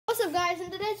up, guys?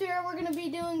 In today's video, we're going to be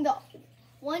doing the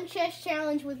one chest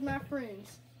challenge with my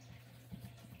friends.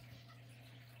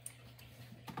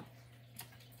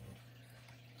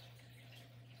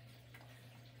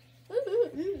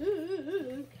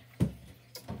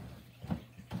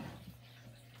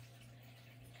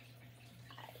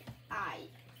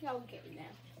 Y'all get it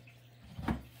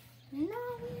now. No, we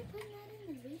ain't putting that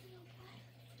in the video.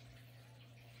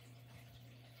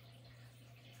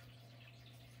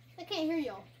 I can't hear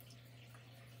y'all.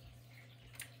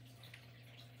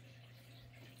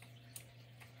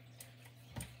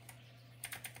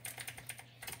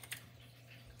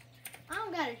 I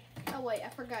don't got it. Oh wait, I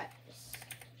forgot.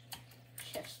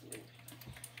 Chest loot.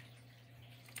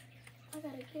 I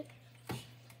gotta get.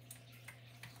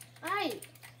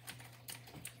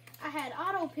 I had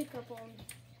auto pickup on.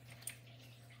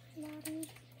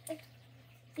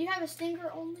 You have a stinger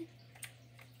only?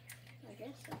 I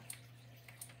guess so.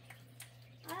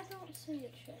 I don't see a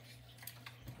chest.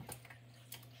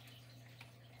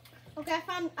 Okay,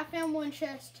 I found one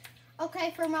chest.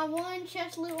 Okay, for my one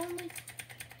chest loot only.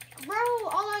 Bro,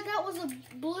 all I got was a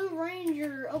blue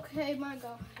ranger. Okay, my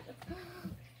god.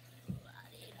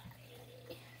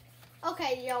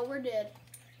 Okay, y'all, we're dead.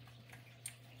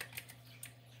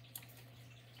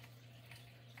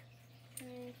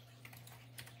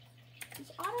 Is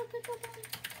auto pickup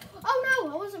on? Oh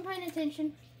no, I wasn't paying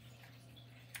attention.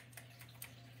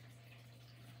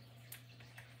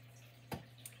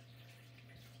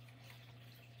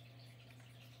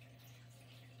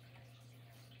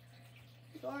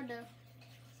 Gordo.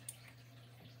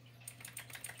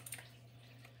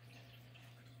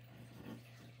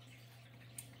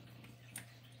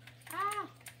 Ah.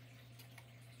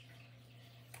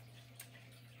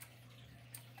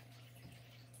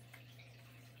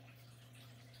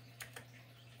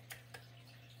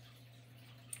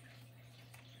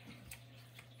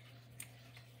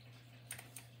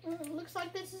 Looks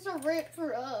like this is a rip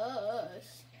for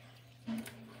us. I'm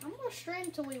gonna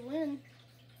stream till we win.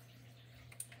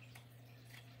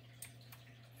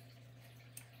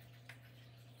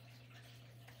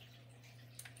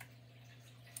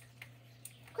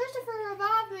 Christopher,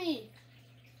 revive me!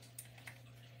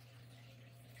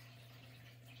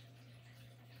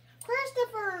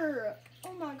 Christopher!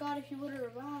 Oh my god, if you would have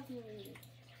revived me.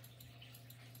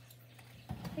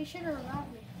 He should have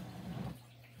revived me.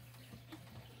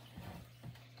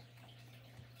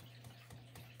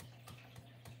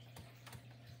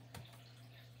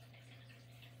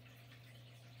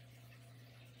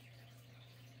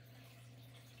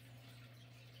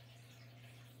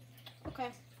 Okay.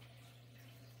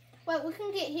 Wait, we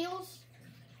can get heals?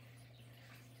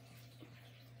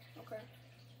 Okay.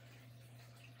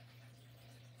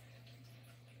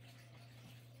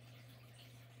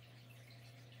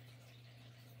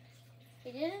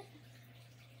 He did it?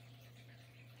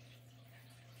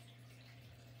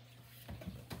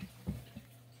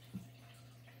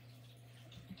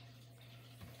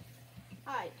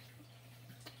 Alright.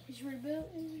 He's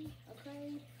rebooting.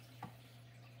 Okay.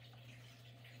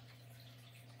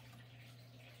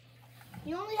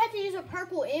 You only have to use a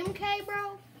purple MK,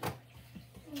 bro? Oh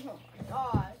my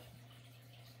god.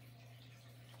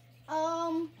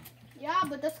 Yeah,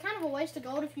 but that's kind of a waste of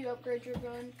gold if you upgrade your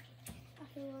gun, I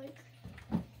feel like.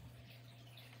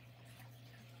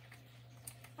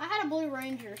 I had a Blue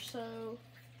Ranger, so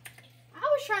I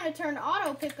was trying to turn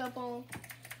auto pickup on.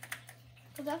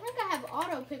 Because I think I have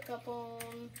auto pickup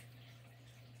on.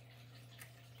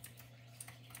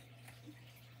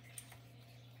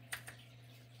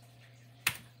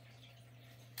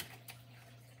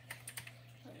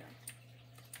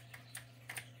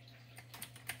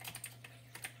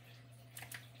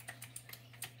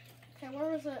 Okay,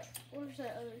 where was that? Where's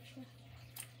that other chest?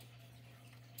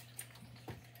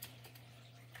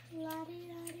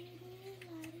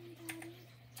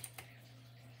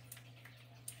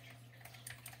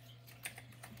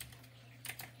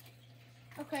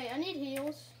 Okay, I need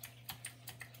heals.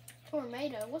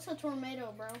 Tornado. What's a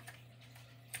tornado, bro?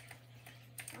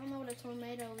 I don't know what a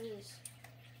tornado is.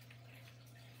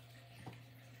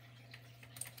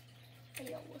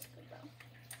 Hey, yo, what's good, bro?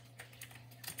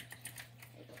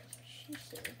 She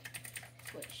said,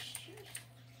 wait,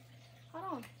 hold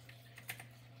on.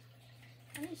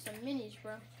 I need some minis,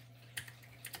 bro.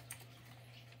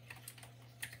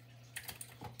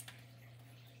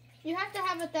 You have to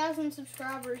have 1,000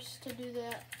 subscribers to do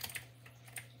that.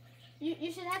 You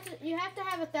have to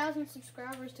have 1,000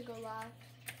 subscribers to go live.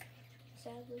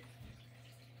 Sadly.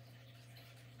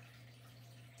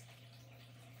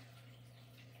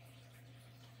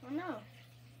 I know.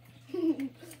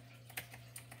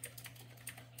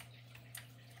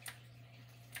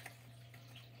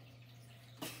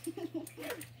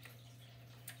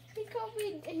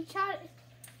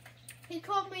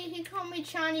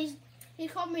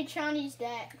 called me Chinese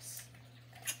Dax.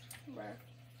 Bro.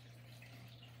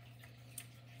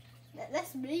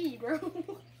 That's me, bro.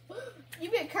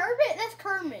 You meant Kermit? That's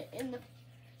Kermit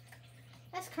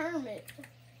That's Kermit.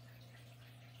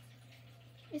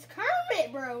 It's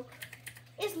Kermit, bro.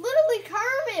 It's literally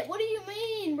Kermit. What do you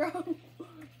mean, bro?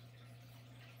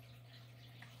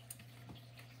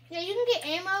 Yeah, you can get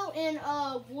ammo and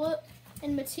wood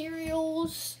and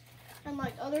materials and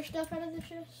like other stuff out of the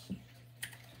chest.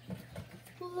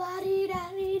 La di da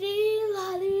di di,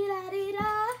 la di da di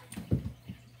da.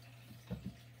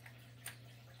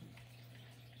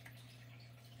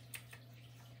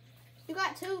 You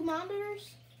got 2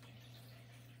 monitors?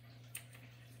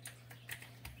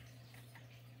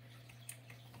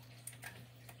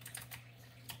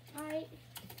 Alright.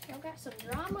 Y'all got some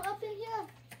drama up in here?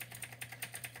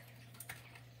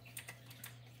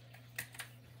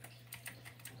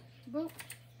 Boop.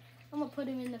 I'm gonna put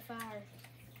him in the fire.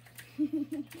 Let's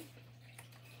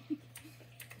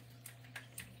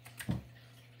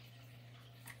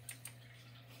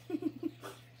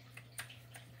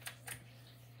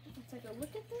take a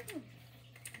look at them.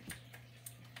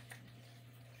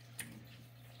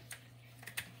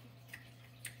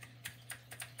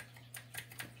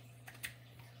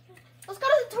 Let's go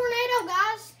to the tornado,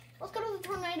 guys. Let's go to the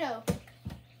tornado.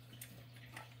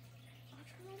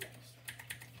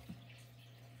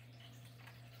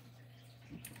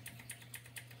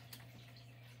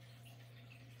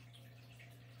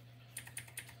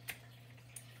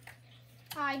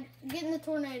 Alright, get in the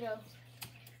tornado.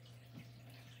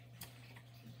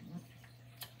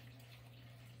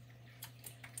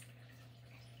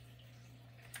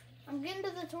 I'm getting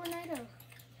to the tornado.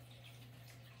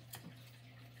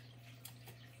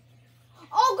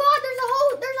 Oh God, there's a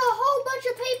whole bunch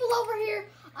of people over here.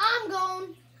 I'm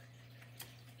gone.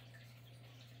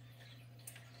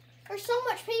 There's so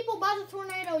much people by the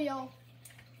tornado, y'all.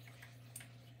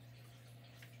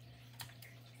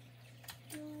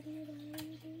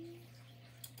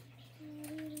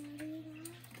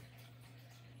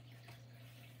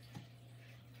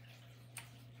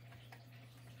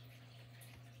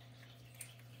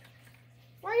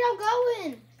 Where y'all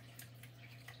going?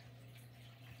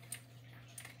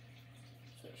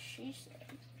 That's what she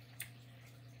said.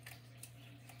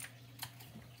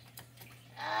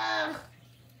 Ugh.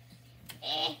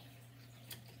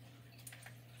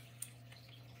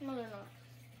 No, they're not.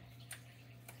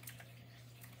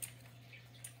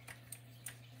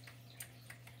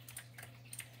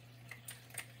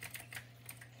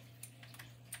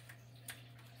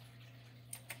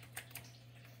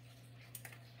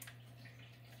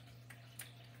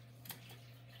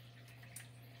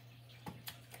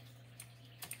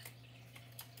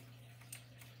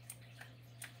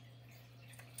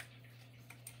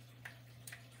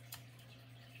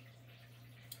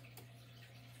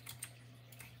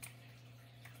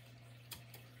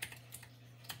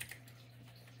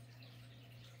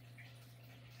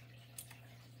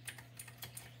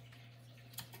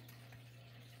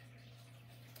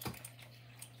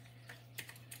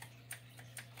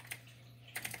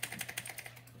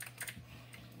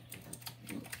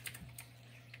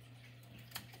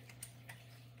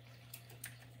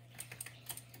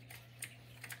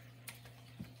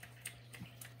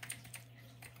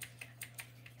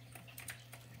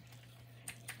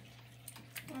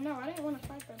 Oh no, I didn't want to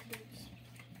fight those dudes.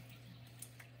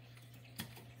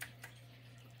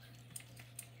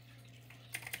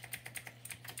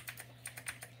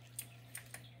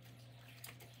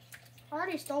 I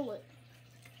already stole it.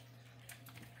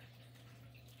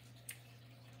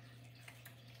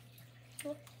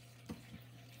 Look.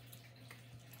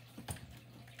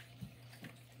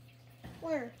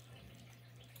 Where?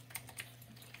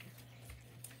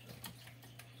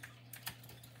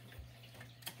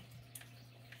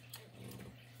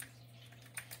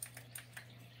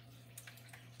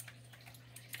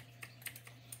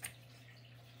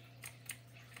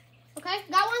 Okay,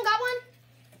 got one.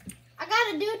 I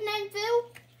got a dude named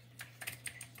Phil.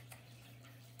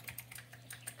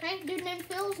 Okay, dude named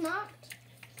Phil's knocked.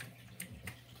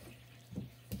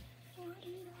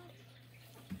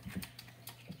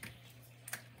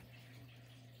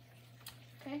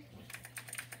 Okay.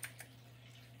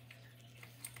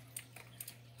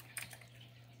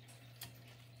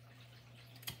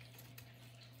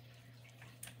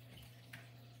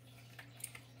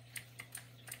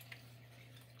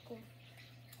 Cool.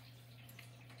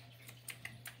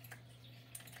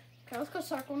 Okay, let's go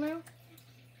circle now.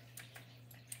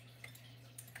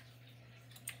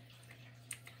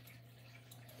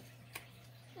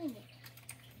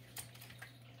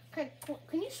 Okay,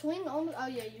 can you swing on the... Oh,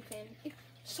 yeah, you can.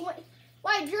 Swing...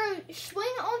 Wait, Drew, swing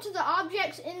onto the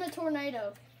objects in the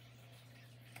tornado.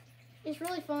 It's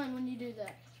really fun when you do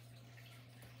that.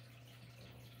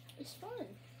 It's fun.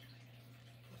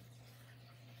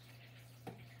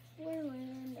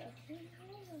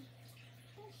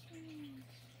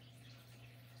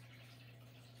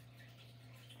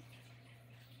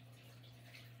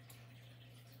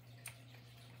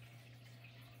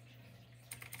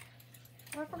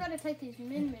 Oh, I forgot to take these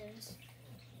min-mins.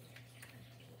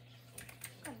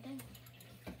 God dang.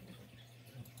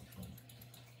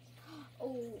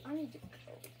 Oh, I need to go,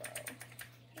 bro.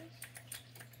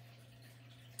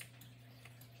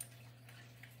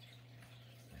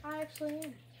 I actually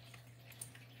am.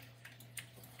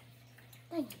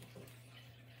 Dang.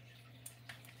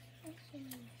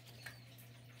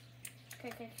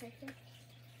 Okay.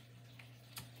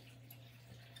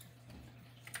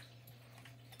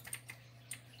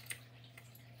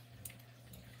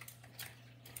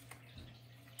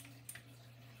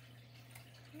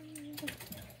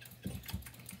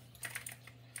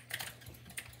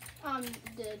 I'm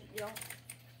dead, y'all.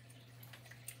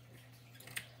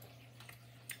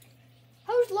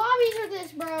 Whose lobbies are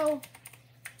this, bro?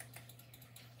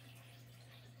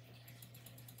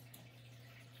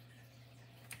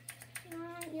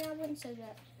 Yeah, I wouldn't say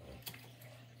that.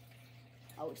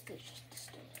 Oh, it's just the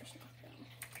stairs, not them.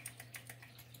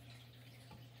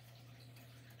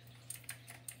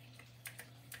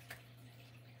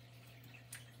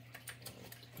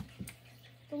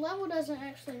 The level doesn't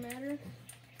actually matter.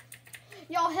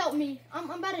 Y'all help me. I'm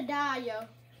about to die, yo.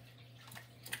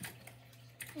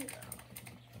 Hey, bro.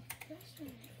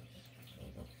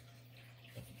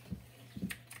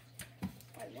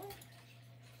 Oh, what?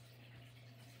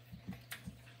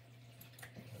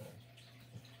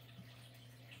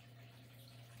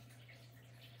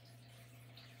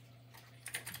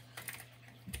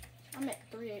 I'm at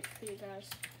 3 HP, guys.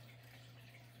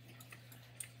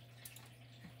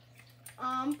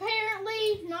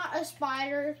 Apparently not a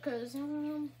spider, cause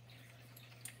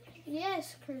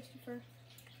yes, Christopher.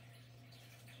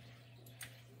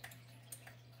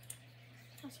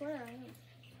 I swear I am.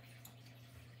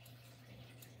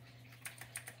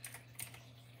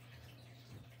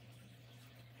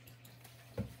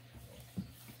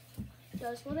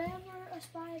 Does whatever a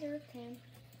spider can.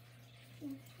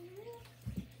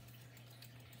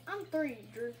 I'm 3,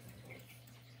 Drew.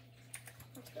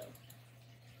 Let's go.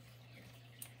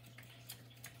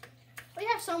 We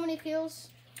have so many kills.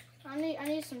 I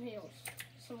need some heals.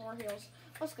 Some more heals.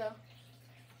 Let's go.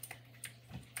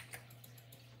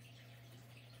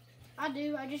 I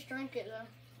do. I just drank it though.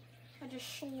 I just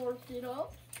slurped it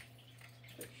up.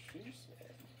 That's what she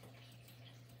said.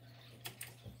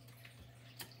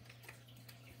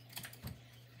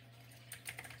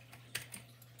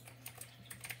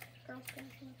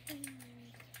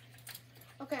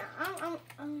 Okay, I'm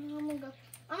gonna go.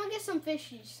 I'm gonna get some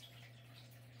fishies.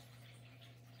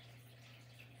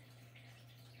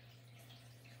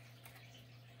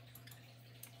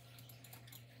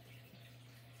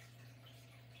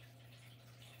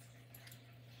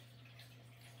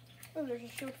 Oh, there's a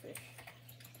shellfish.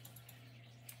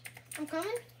 I'm coming.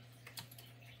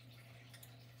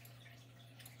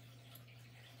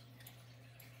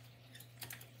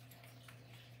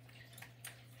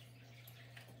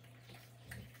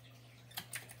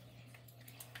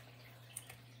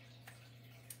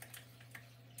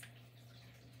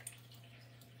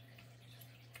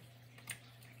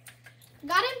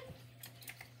 Got him?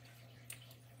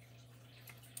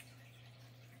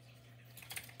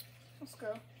 Let's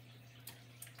go.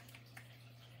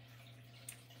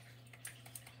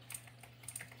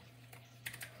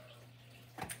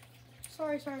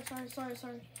 Sorry.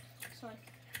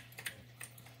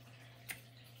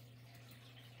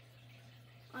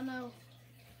 I know.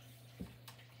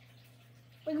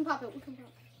 We can pop it.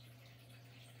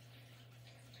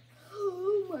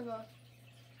 Oh my god.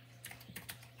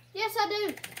 Yes, I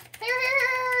do.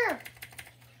 Here.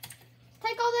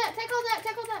 Take all that.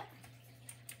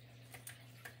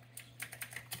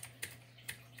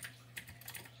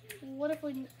 What if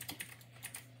we...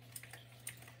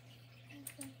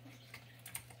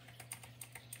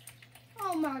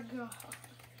 Oh my god.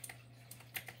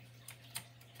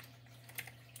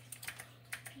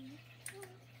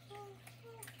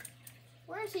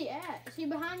 Where is he at? Is he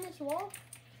behind this wall?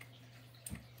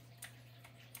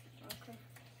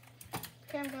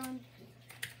 Okay, I'm going.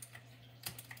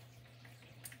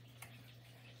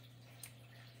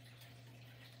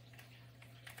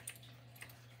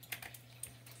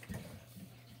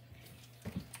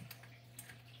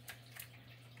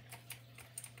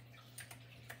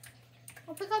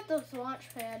 I'll pick up this launch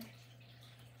pad.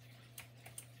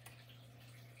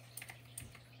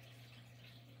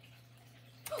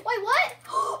 Wait, what?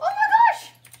 Oh my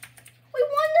gosh! We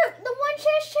won the one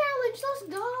chest challenge. Let's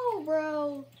go,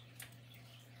 bro.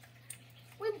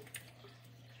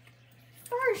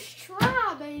 First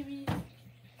try, baby.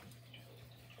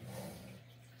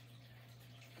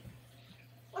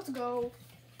 Let's go.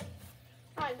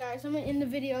 Alright guys, I'm gonna end the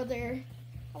video there.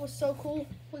 That was so cool.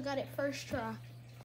 We got it first try.